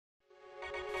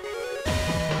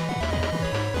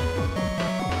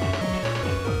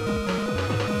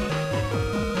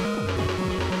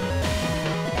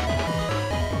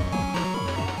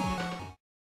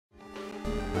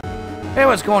Hey,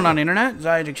 what's going on, Internet?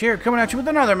 Xiagax here, coming at you with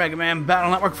another Mega Man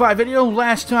Battle Network 5 video.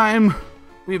 Last time,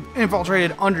 we've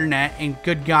infiltrated UnderNet, and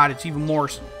good God, it's even more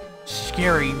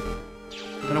scary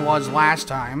than it was last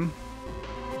time.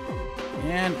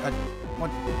 And, what?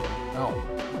 Oh,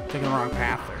 taking the wrong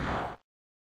path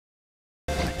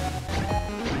there.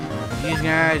 These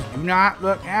guys do not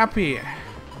look happy.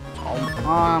 So,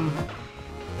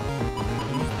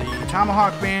 use the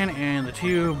Tomahawk Band and the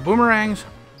two boomerangs.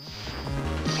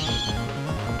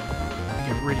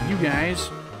 Get rid of you guys.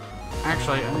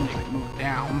 Actually, I need to move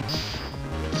down.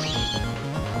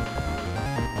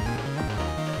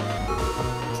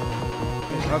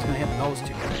 Okay, so I was gonna hit those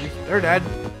two guys. They're dead.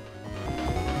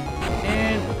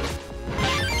 And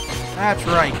that's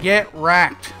right, get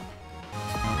wrecked.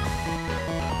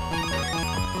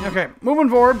 Okay, moving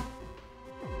forward.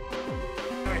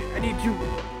 Alright, I need to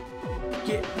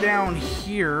get down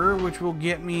here, which will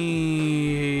get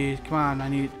me. Come on, I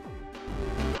need.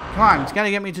 Come on, it's got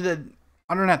to get me to the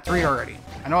UnderNet 3 already.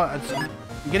 I know it's I'm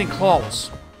getting close.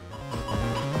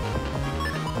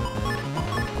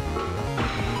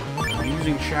 I'm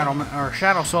using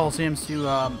Shadow Soul seems to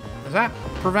does that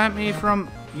prevent me from?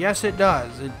 Yes, it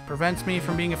does. It prevents me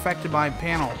from being affected by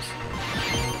panels.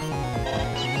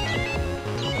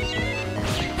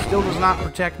 Still does not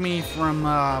protect me from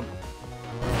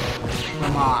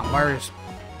virus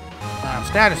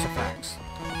status effects.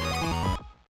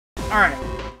 All right.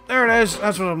 There it is.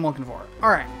 That's what I'm looking for.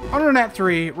 Alright, UnderNet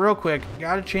 3, real quick.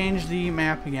 Gotta change the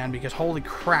map again because holy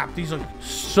crap, these look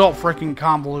so freaking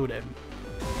convoluted.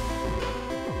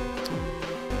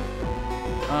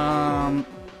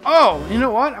 Oh, you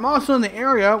know what? I'm also in the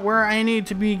area where I need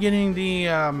to be getting the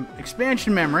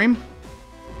expansion memory.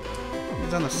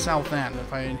 It's on the south end.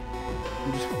 If I can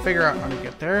just figure out how to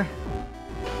get there.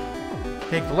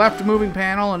 Take the left moving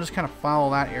panel and just kind of follow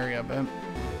that area a bit.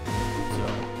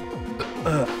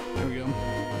 There we go.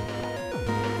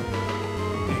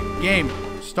 Okay, game.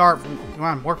 Start. Come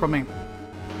on, work with me.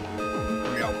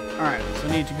 There we go. Alright, so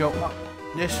I need to go up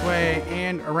this way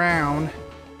and around.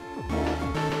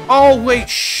 Oh, wait,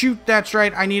 shoot, that's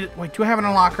right. I need it. Wait, do I have an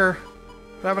unlocker? Do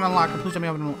I have an unlocker? Please tell me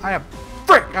I have an unlocker. I have.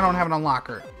 Frick! I don't have an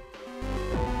unlocker.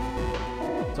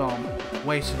 So,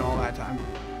 wasted all that time.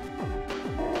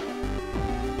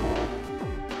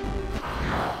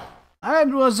 It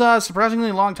was a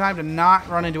surprisingly long time to not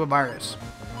run into a virus.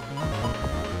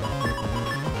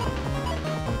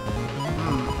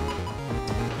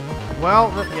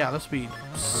 Well, yeah, this would be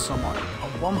somewhat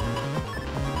helpful.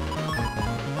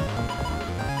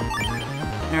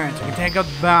 Alright, so I can take out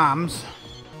the bombs.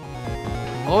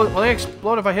 Will they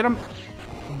explode if I hit them?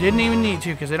 Didn't even need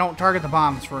to, because they don't target the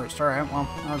bombs first. Alright, well,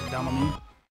 that was dumb of me.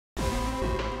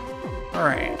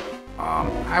 Alright.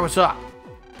 Hi, what's up?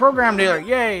 Program dealer,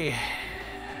 yay!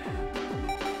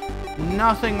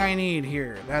 Nothing I need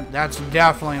here. That's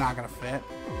definitely not gonna fit.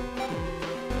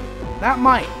 That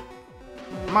might.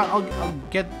 I'll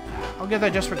get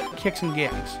that just for kicks and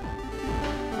gigs.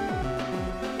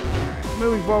 Alright,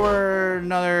 moving forward,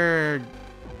 another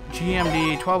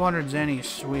GMD 1200 Zenny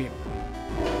sweep.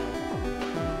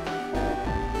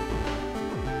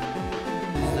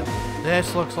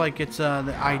 This looks like it's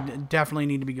I definitely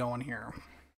need to be going here.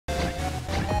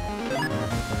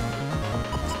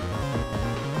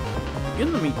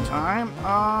 In the meantime,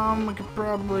 we could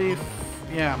probably,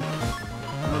 yeah,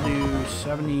 we'll do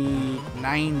 70,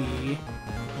 90,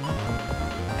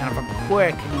 and if I'm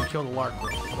quick, I can kill the Lark.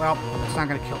 Well, it's not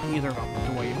gonna kill either of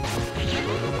them.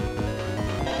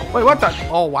 Wait, what the?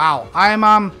 Oh wow,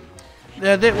 I'm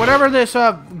whatever this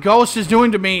ghost is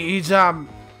doing to me, he's making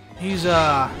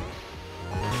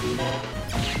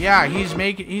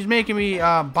me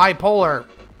bipolar.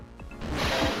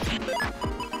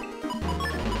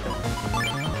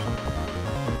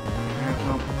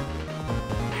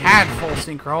 Had full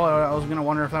synchro. I was gonna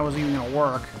wonder if that was even gonna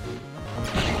work.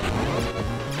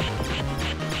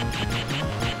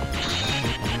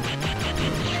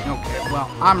 Okay, well,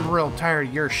 I'm real tired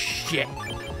of your shit.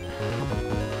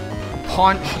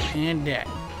 Punch and dead.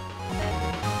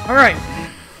 Alright.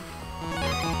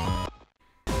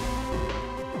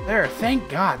 There, thank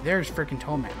God. There's freaking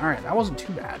Toadman. Alright, that wasn't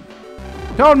too bad.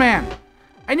 Toadman!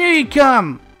 I knew you'd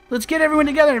come! Let's get everyone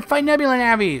together and fight Nebula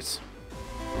Navies!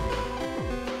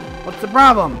 What's the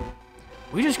problem?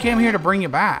 We just came here to bring you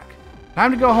back.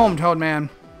 Time to go home, Toadman.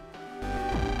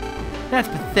 That's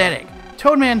pathetic.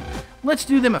 Toadman, let's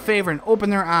do them a favor and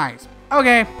open their eyes.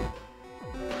 Okay.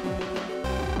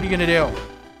 What are you gonna do?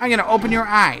 I'm gonna open your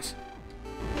eyes.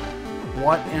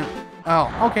 What?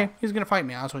 Oh, okay. He's gonna fight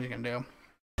me. That's what he's gonna do.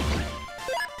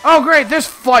 Oh, great. This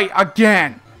fight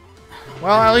again.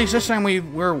 Well, at least this time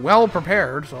we're well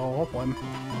prepared, so hopefully.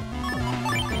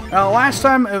 Last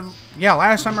time I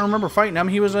remember fighting him,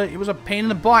 he was a pain in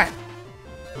the butt.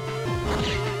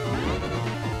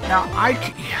 Now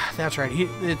yeah, that's right.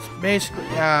 It's basically,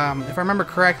 if I remember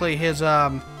correctly, his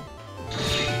well,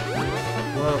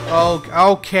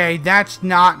 okay, that's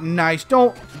not nice.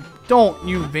 Don't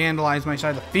you vandalize my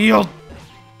side of the field.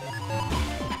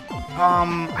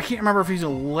 I can't remember if he's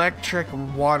electric,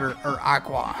 water, or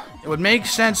aqua. It would make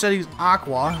sense that he's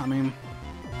aqua. I mean,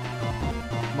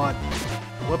 but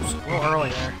whoops, a little early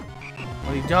there.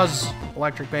 But he does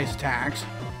electric-based attacks.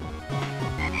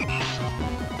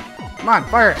 Come on,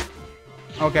 fire it!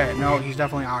 Okay, no, he's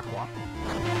definitely aqua.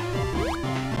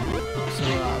 So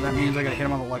that means I gotta hit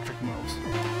him with electric moves.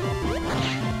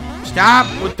 Stop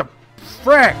with the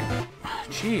frick!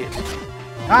 Jeez.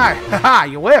 Hi, haha,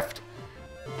 you whiffed!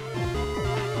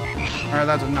 Alright,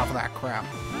 that's enough of that crap.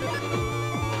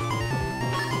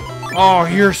 Oh,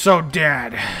 you're so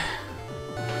dead. Oops.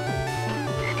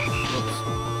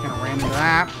 Kinda ran into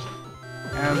that.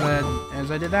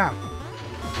 As I did that.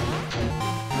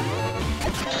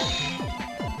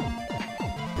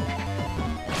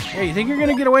 Hey, you think you're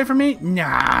gonna get away from me?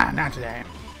 Nah, not today.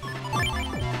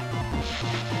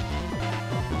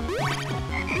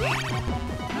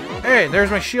 Hey, there's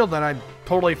my shield that I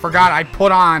totally forgot I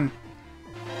put on.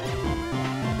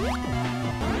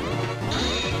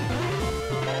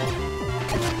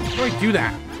 How do I do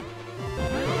that?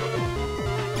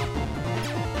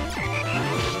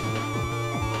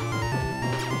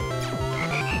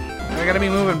 I gotta be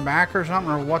moving back or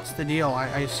something, or what's the deal?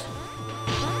 I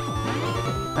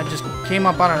just came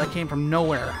up out of it. I came from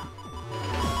nowhere.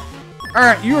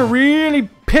 Alright, you are really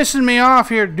pissing me off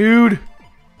here, dude.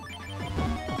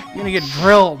 You're gonna get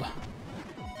drilled.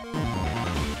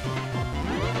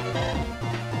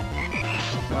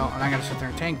 Well, and I gotta sit there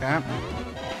and tank that.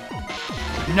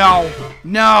 No!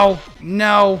 No!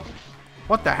 No!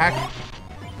 What the heck?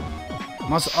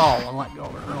 Must. Oh, I let go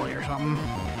of it early or something.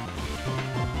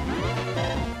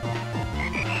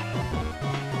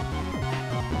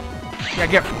 Yeah,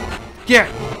 get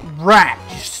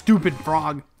wrecked, you stupid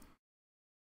frog.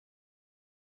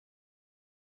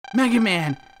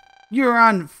 Megaman, you're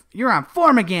on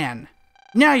form again.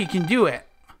 Now you can do it.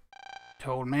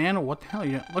 Toadman, what the hell are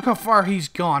you doing? Look how far he's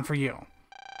gone for you.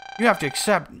 You have to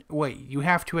accept. Wait, you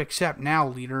have to accept now,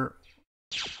 leader.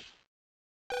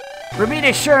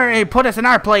 Rabita sure put us in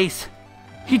our place.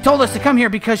 She told us to come here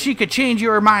because she could change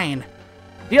your mind.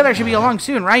 The other should be along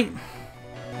soon, right?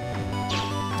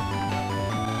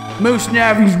 Most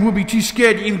Navies would be too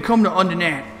scared to even come to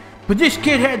UnderNet. But this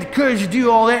kid had the courage to do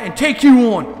all that and take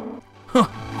you on. Huh,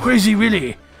 crazy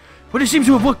really. But it seems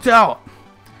to have worked out.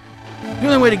 The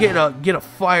only way to get a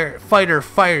fighter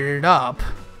fired up.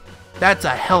 That's a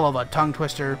hell of a tongue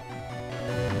twister.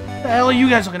 The hell are you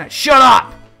guys looking at? Shut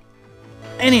up!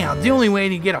 Anyhow, the only way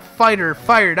to get a fighter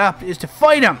fired up is to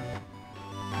fight him.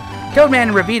 Toadman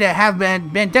and Rabita have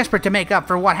been desperate to make up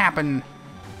for what happened.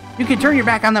 You can turn your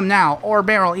back on them now, or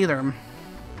barrel either.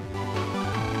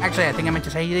 Actually, I think I meant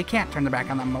to say you can't turn the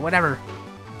back on them, but whatever.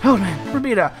 Toadman,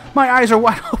 Rabita, my eyes are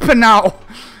wide open now.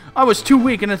 I was too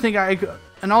weak, and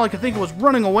all I could think was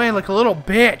running away like a little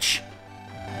bitch.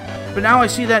 But now I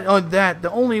see that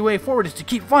the only way forward is to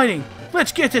keep fighting.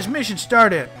 Let's get this mission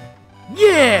started.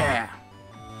 Yeah!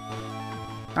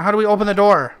 Now how do we open the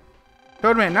door?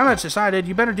 Toadman, now that's decided,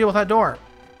 you better deal with that door.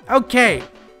 Okay.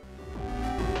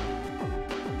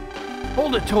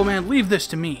 Hold it, Toadman, leave this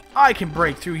to me. I can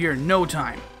break through here in no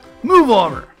time. Move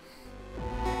over.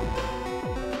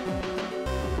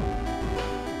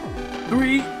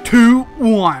 3, 2,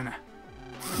 1.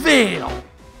 Fail.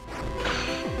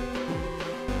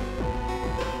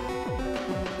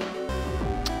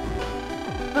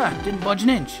 Didn't budge an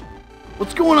inch.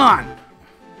 What's going on?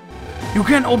 You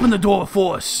can't open the door with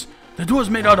force. The door's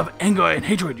made out of anger and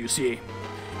hatred, you see.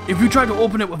 If you try to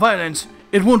open it with violence,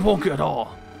 it won't work at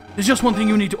all. There's just one thing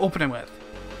you need to open it with.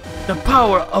 The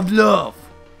power of love.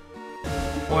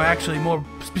 Or actually, more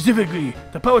specifically,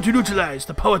 the power to neutralize,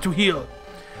 the power to heal.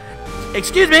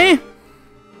 Excuse me?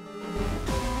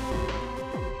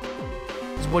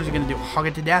 So what is he gonna do? Hug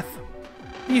it to death?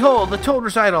 Behold, the Toad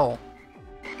recital.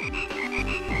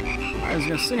 I was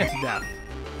gonna sing it to death.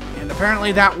 And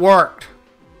apparently that worked.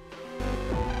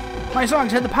 My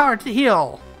songs had the power to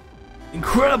heal.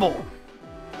 Incredible.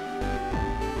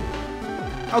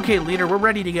 Okay, leader, we're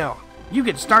ready to go. You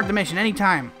can start the mission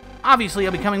anytime. Obviously,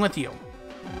 I'll be coming with you.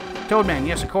 Toadman,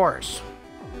 yes, of course.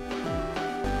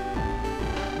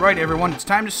 Right, everyone, it's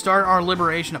time to start our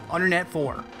liberation of UnderNet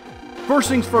 4. First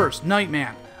things first,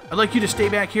 Nightman. I'd like you to stay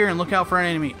back here and look out for an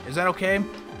enemy. Is that okay?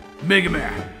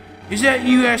 Megaman, is that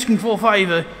you asking for a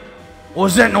favor? Or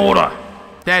is that an order?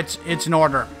 It's an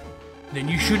order. Then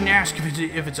you shouldn't ask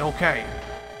if it's okay.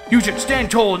 You should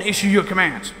stand tall and issue your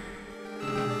commands.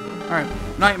 Alright,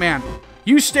 Nightman,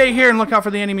 you stay here and look out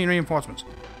for the enemy reinforcements.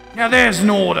 Now there's an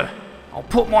order. I'll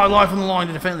put my life on the line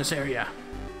to defend this area.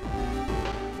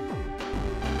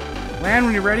 Lan,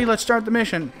 when you're ready, let's start the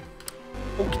mission.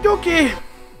 Okie dokie.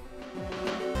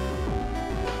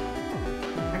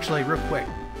 Actually, real quick.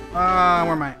 Where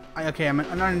am I? Okay, I'm at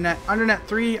UnderNet. UnderNet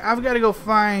 3. I've got to go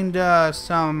find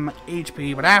some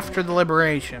HP, but after the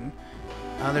liberation,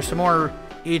 there's some more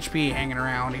HP hanging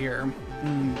around here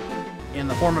in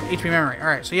the form of HP memory.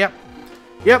 Alright, so yep,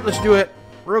 let's do it.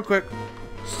 Real quick.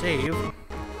 Save.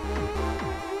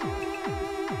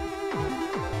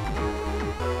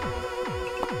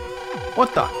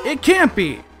 What the? It can't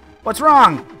be! What's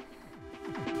wrong?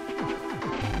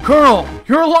 Colonel,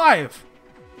 you're alive!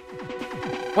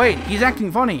 Wait, he's acting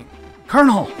funny.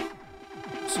 Colonel!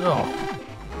 So,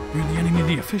 you're the enemy of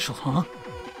the officials, huh?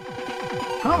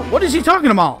 Huh? What is he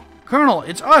talking about? Colonel,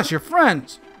 it's us, your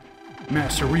friends.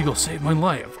 Master Regal saved my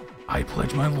life. I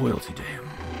pledge my loyalty to him.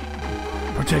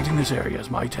 Protecting this area is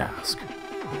my task.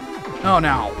 Oh,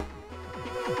 no.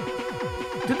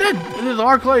 Did the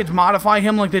Arclights modify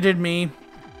him like they did me?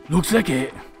 Looks like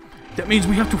it. That means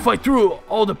we have to fight through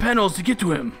all the panels to get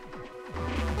to him.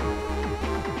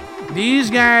 These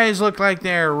guys look like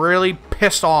they're really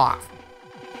pissed off.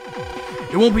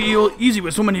 It won't be easy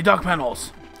with so many dock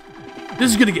panels.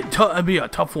 This is gonna be a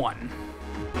tough one.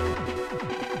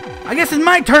 I guess it's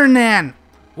my turn then.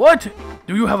 What?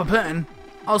 Do you have a plan?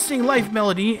 I'll sing Life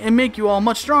Melody and make you all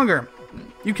much stronger.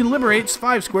 You can liberate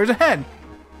 5 squares ahead.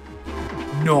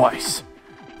 Nice.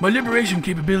 My liberation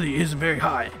capability isn't very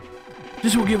high.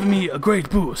 This will give me a great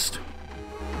boost.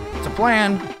 It's a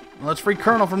plan. Let's free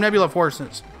Colonel from Nebula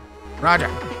forces. Roger.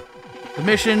 The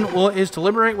mission is to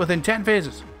liberate within 10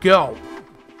 phases. Go.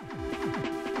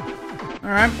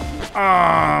 Alright.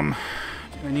 I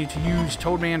need to use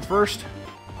Toadman first.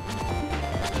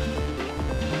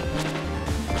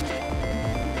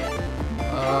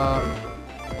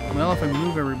 Well, if I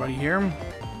move everybody here.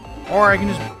 Or I can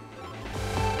just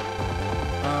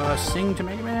sing to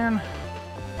Megaman.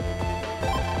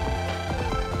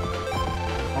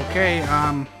 Okay,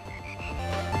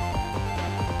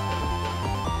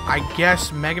 I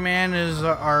guess Megaman is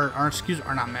not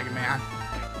Megaman.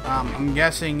 I'm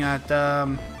guessing that,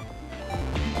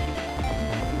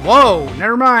 whoa,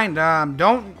 never mind.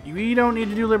 We don't need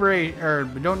to do liberate, or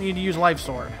we don't need to use Life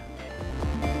Sword.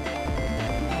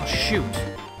 Oh, shoot.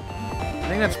 I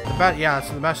think that's the best, yeah,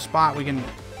 that's the best spot we can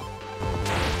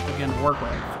work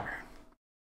with.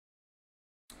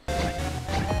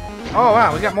 Oh,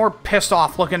 wow, we got more pissed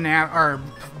off looking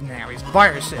these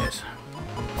viruses.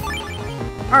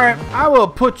 Alright, I will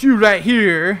put you right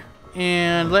here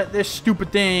and let this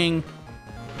stupid thing.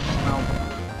 Well,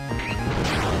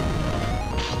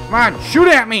 come on, shoot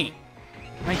at me!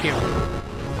 Thank you.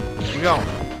 Here we go.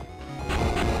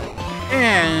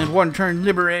 And 1 turn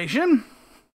liberation.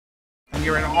 And get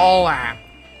rid of all that.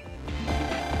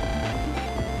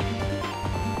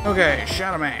 Okay,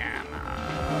 Shadow Man.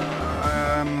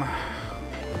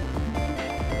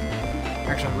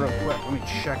 Actually, real quick, let me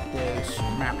check this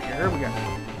map here. We got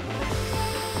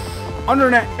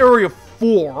UnderNet Area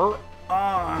 4.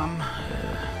 Not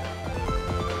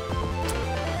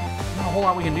a whole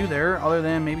lot we can do there, other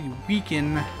than maybe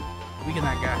weaken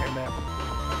that guy a bit.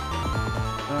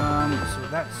 So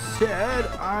with that said,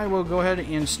 I will go ahead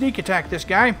and sneak attack this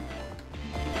guy.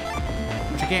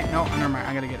 Which I can't. No, never mind.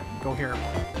 I gotta go here.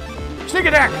 Sneak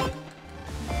attack!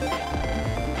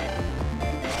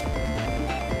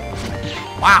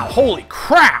 Wow, holy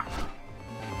crap!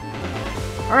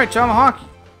 Alright, Tomahawk.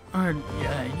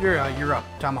 Yeah, you're up,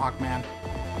 Tomahawk Man.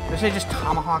 Did I say just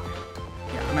Tomahawk?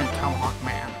 Yeah, I meant Tomahawk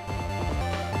Man.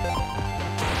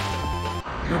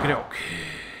 Okie-doke.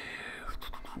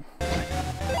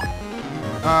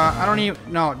 I don't even...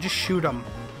 No, just shoot him.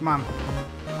 Come on.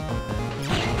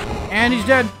 And he's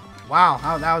dead. Wow,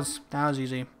 that was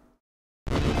easy.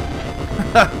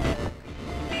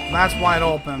 That's wide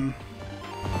open.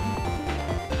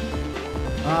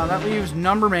 That leaves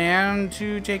Numberman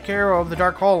to take care of the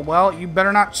Dark Hole. Well, you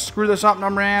better not screw this up,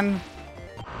 Numberman.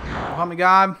 Help me,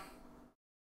 God.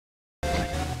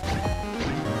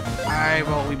 I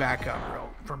will be back up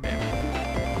for a bit.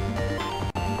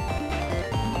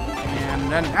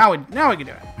 And then now we can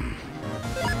do it.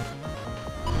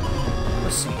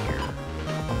 Let's see here.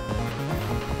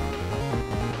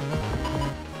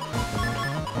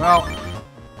 Well,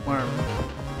 whatever.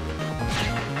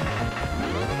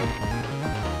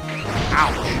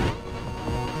 Ouch.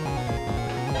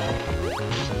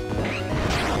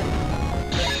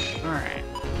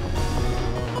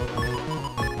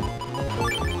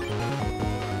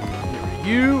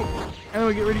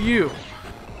 gonna get rid of you.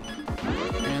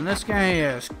 And this guy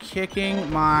is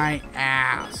kicking my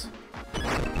ass.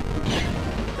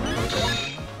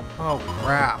 Oh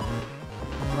crap.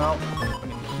 Well, I'm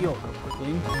gonna heal real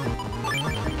quickly.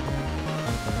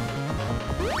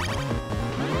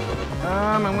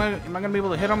 Am I gonna be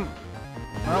able to hit him?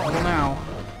 Well, I will now.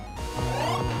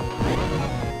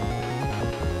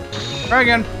 Try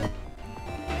again.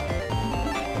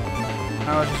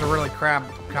 Oh, it's just a really crap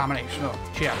combination of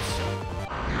chips.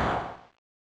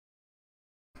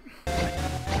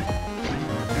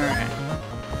 Alright.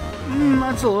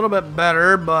 That's a little bit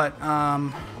better, but, I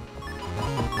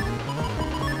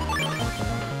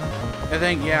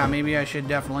think, yeah, maybe I should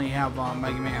definitely have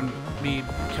Megaman be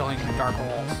killing dark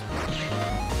holes.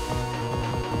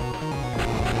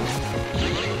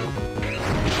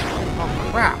 Oh,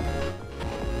 crap.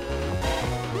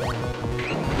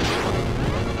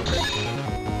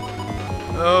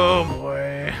 Oh,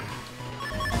 boy.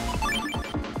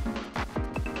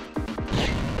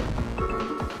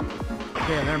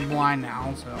 Okay, they're blind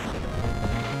now, so...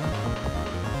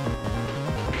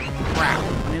 Crap.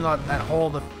 I need that hole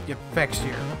to get fixed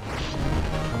here.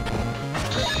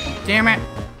 Damn it!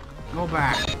 Go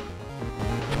back.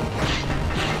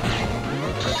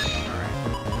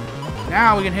 Alright.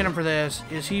 Now we can hit him for this.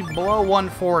 Is he below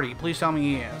 140? Please tell me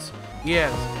he is. He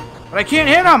is. But I can't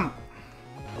hit him!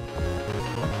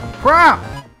 Crap!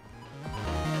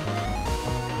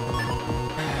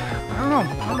 I don't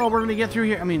know if we're gonna get through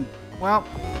here. I mean, well...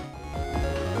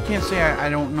 I can't say I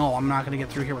don't know. I'm not going to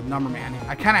get through here with Number Man.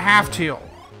 I kind of have to.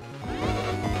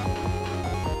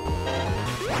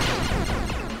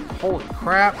 Holy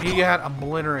crap, he got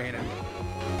obliterated.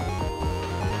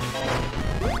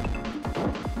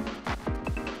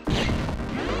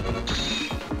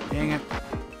 Dang it.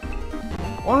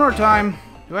 One more time.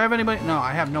 Do I have anybody? No,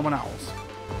 I have no one else.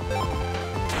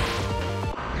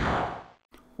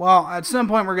 Well, at some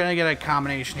point we're going to get a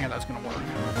combination here that's going to work.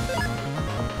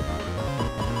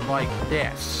 Like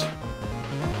this.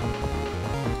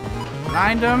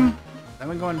 Blind him, then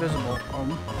we go invisible.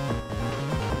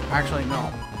 Actually,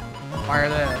 no. Fire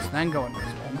this, then go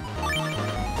invisible.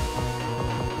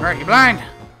 Alright, you blind!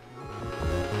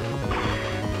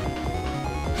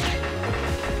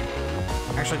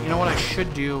 Actually, you know what I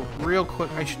should do? Real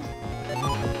quick, I should...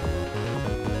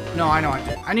 No, I know I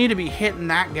did. I need to be hitting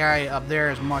that guy up there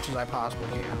as much as I possibly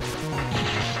can.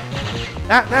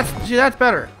 See, that's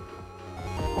better.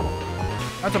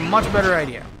 That's a much better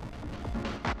idea.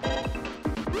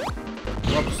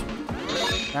 Whoops.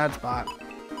 Bad spot.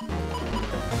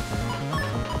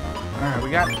 Alright, we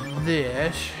got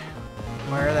this.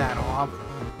 Fire that off.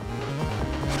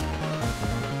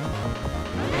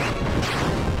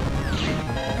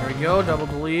 There we go, double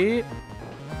delete.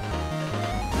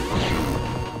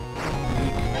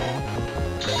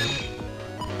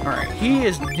 Alright, he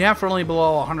is definitely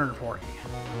below 140.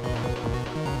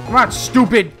 Come on,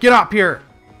 stupid! Get up here!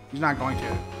 He's not going to.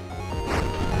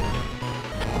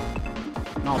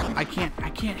 No, I can't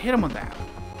hit him with that.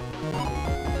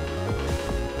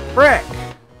 Frick!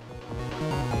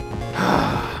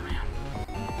 Ah, man.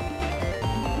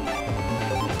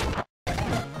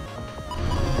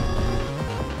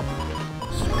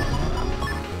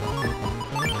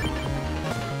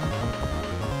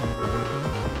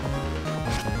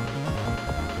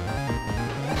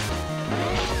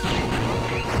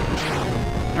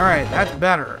 Alright, that's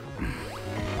better.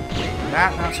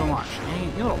 That, not so much. Hey,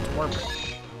 you little twerp.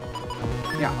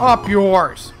 Yeah, up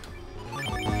yours.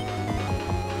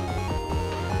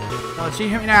 Now, let's see,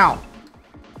 hit me now.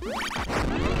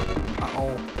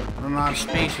 Uh-oh. Running out of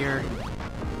space here.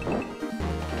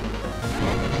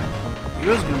 He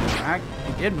was gonna move back.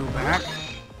 He did move back.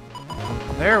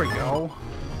 There we go.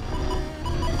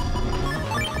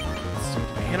 Let's see,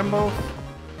 can I hit them both?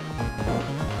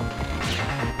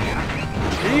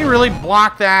 Did he really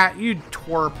block that? You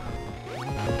twerp.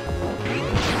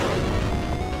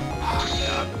 Oh,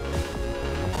 God.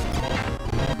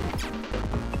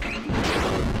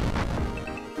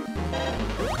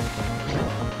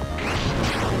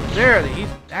 There,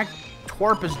 that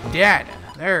twerp is dead.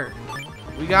 There.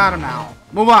 We got him now.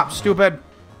 Move up, stupid.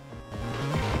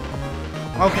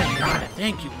 Okay, got it.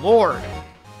 Thank you, Lord.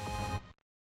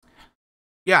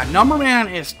 Yeah, Number Man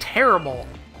is terrible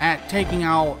at taking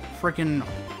out freaking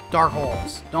dark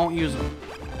holes. Don't use them.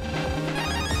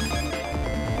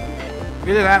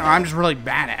 Either that or I'm just really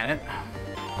bad at it.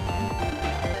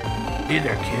 Hey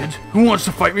there, kids. Who wants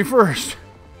to fight me first?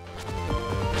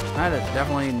 That is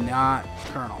definitely not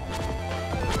Colonel.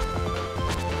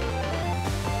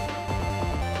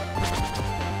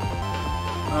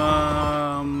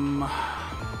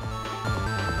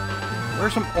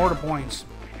 Where's some order points?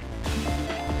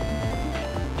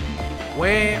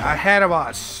 Way ahead of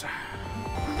us.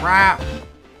 Crap. What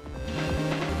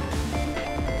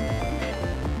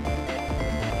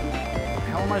the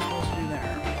hell am I supposed to do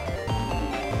there?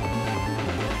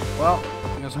 Well,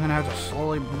 I guess I'm gonna have to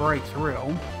slowly break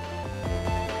through.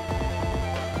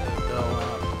 So,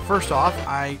 first off,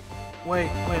 wait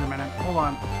a minute, hold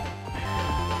on.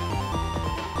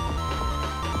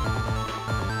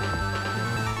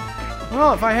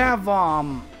 Well, if I have,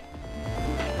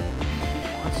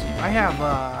 let's see, if I have,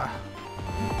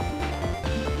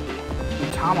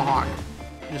 the tomahawk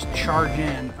just charge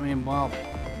in, I mean, well,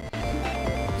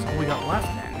 that's all we got left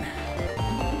then.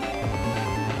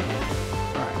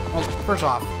 Alright, well, first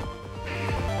off.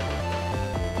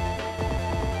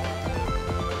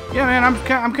 Yeah, man, I'm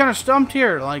kind of stumped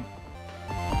here, like,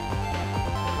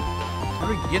 how do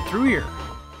we get through here?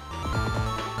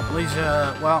 At least,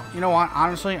 well, you know what?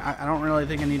 Honestly, I don't really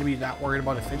think I need to be that worried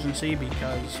about efficiency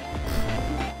because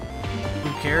who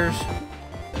cares?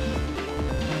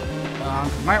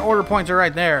 My order points are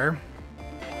right there.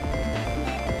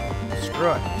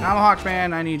 Screw it. Tomahawks,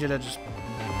 man, I need you to just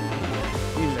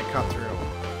cut through.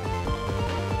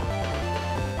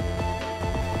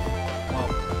 Well,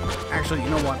 actually, you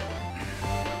know what?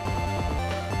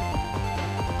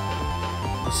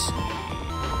 Let's see.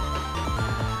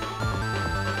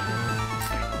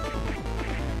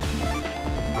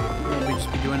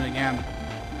 Doing it again.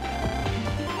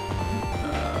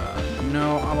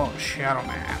 No, how about Shadow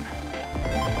Man?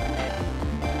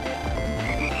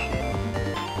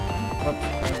 Oops,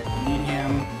 need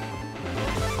him.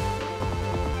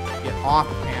 Get off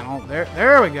the panel.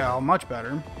 There we go. Much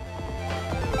better.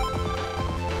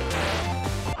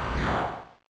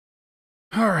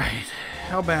 Alright.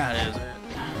 How bad is it?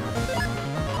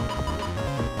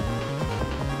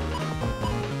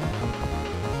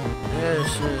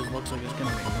 This looks like it's gonna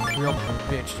be a real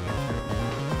bitch to get through.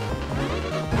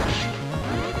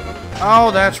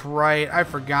 Oh, that's right. I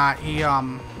forgot. He,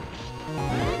 crap.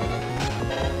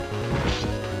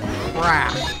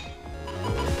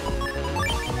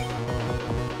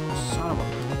 Son of a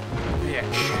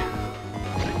bitch.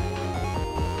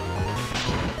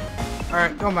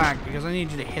 Alright, go back, because I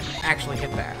need you to actually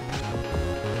hit that.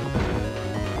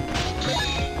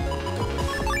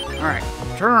 Alright,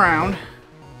 turn around.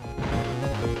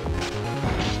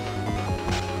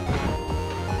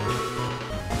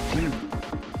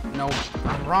 No,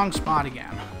 wrong spot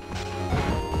again.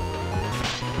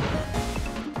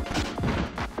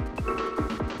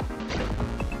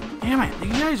 Damn it,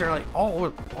 these guys are like all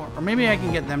over, or maybe I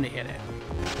can get them to hit it.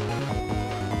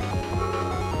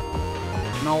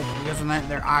 No, because then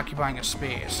they're occupying a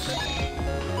space.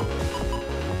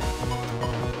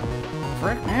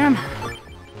 Frick, man.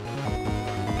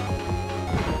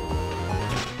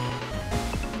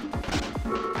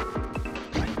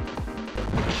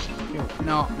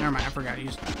 No, never mind. I forgot.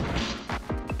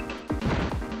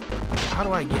 How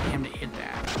do I get him to hit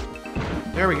that?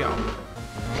 There we go.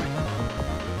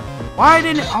 Why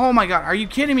didn't... Oh my god. Are you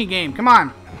kidding me, game? Come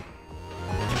on.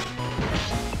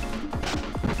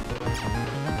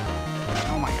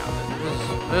 Oh my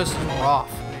god. This is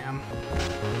rough, man.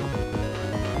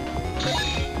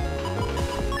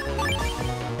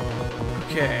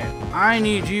 Okay. I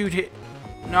need you to...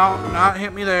 No, not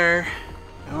hit me there.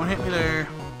 Don't hit me there.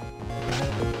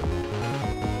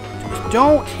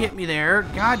 Don't hit me there.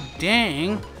 God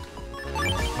dang.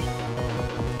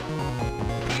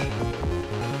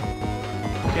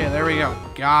 Okay, there we go.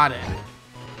 Got it.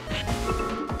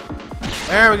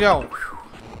 There we go.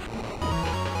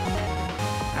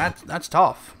 That's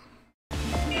tough.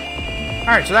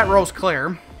 Alright, so that row's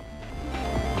clear.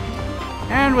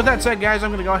 And with that said, guys, I'm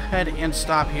going to go ahead and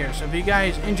stop here. So if you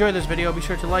guys enjoyed this video, be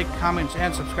sure to like, comment,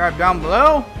 and subscribe down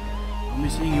below. I'll be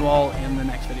seeing you all in the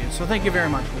next video. So thank you very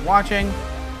much for watching.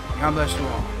 God bless you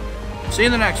all. See you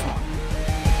in the next one.